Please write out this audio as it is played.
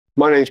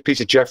My name's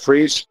Peter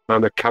Jeffries.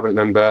 I'm a Cabinet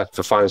Member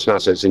for Finance and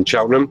Assets in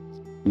Cheltenham.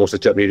 I'm also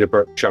Deputy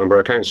Leader of Cheltenham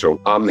Borough Council.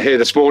 I'm here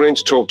this morning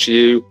to talk to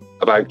you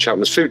about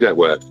Cheltenham's food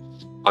network.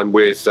 I'm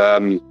with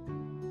the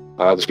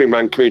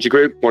Springbank Community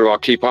Group, one of our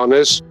key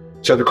partners.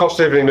 So the cost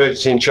of living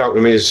emergency in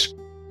Cheltenham is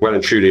well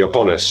and truly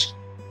upon us.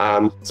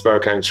 The Borough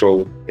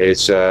Council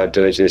is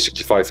donating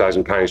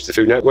 £65,000 to the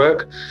food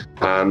network.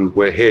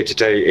 We're here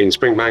today in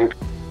Springbank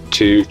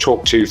to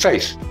talk to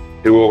Faith,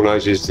 who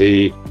organises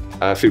the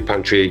food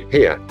pantry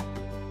here.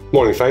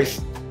 Morning,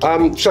 Faith.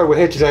 So we're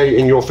here today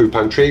in your food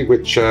pantry,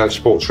 which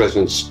supports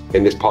residents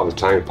in this part of the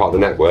town, part of the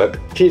network.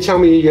 Can you tell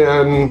me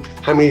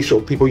how many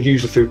sort of people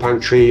use the food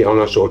pantry on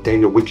a sort of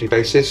daily or weekly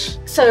basis?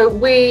 So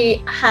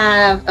we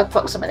have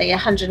approximately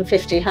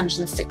 150,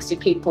 160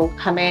 people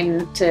come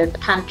in to the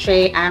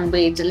pantry, and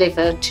we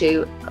deliver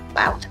to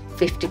about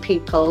 50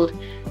 people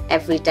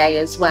every day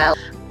as well.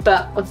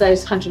 But of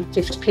those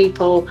 150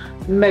 people,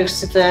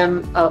 most of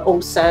them are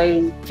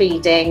also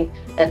feeding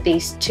at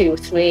least 2 or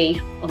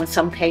 3, or in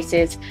some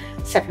cases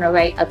 7 or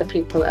 8 other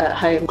people at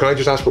home. Can I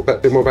just ask a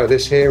bit more about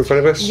this here in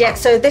front of us? Yeah,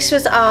 so this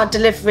was our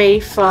delivery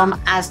from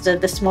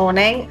Asda this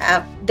morning.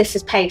 This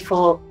is paid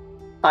for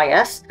by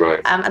us.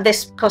 Right. And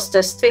this cost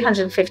us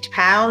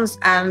 £350,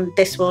 and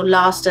this will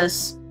last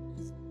us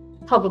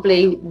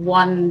probably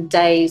 1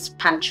 day's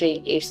pantry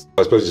use.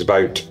 I suppose it's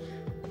about,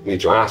 we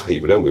need to ask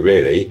people, don't we,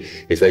 really,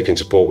 if they can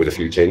support with a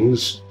few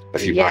tins, a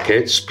few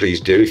packets.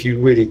 Please do. If you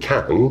really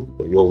can,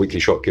 your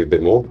weekly shop give a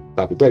bit more,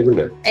 that'd be great,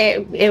 wouldn't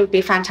it? It would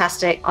be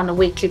fantastic. On a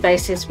weekly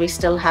basis, we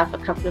still have a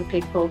couple of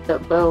people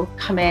that will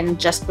come in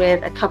just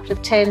with a couple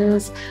of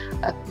tins,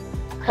 a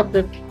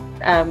couple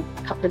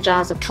of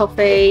jars of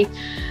coffee,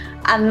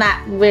 and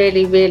that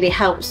really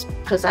helps,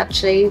 because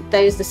actually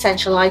those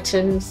essential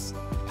items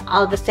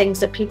are the things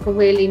that people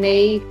really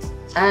need,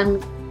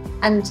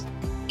 and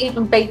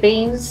even baked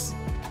beans.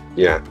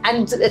 Yeah.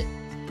 And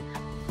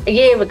a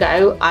year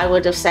ago, I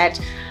would have said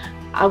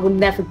I would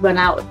never run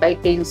out of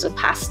baked beans or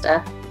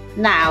pasta.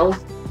 Now,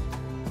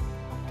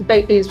 the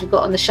baked beans we've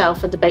got on the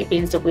shelf are the baked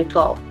beans that we've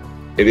got.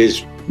 It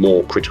is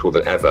more critical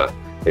than ever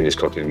in this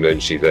kind of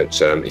emergency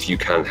that if you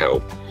can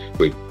help,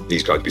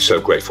 these guys would be so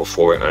grateful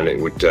for it, and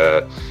it would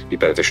be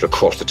beneficial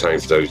across the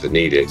town for those that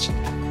need it.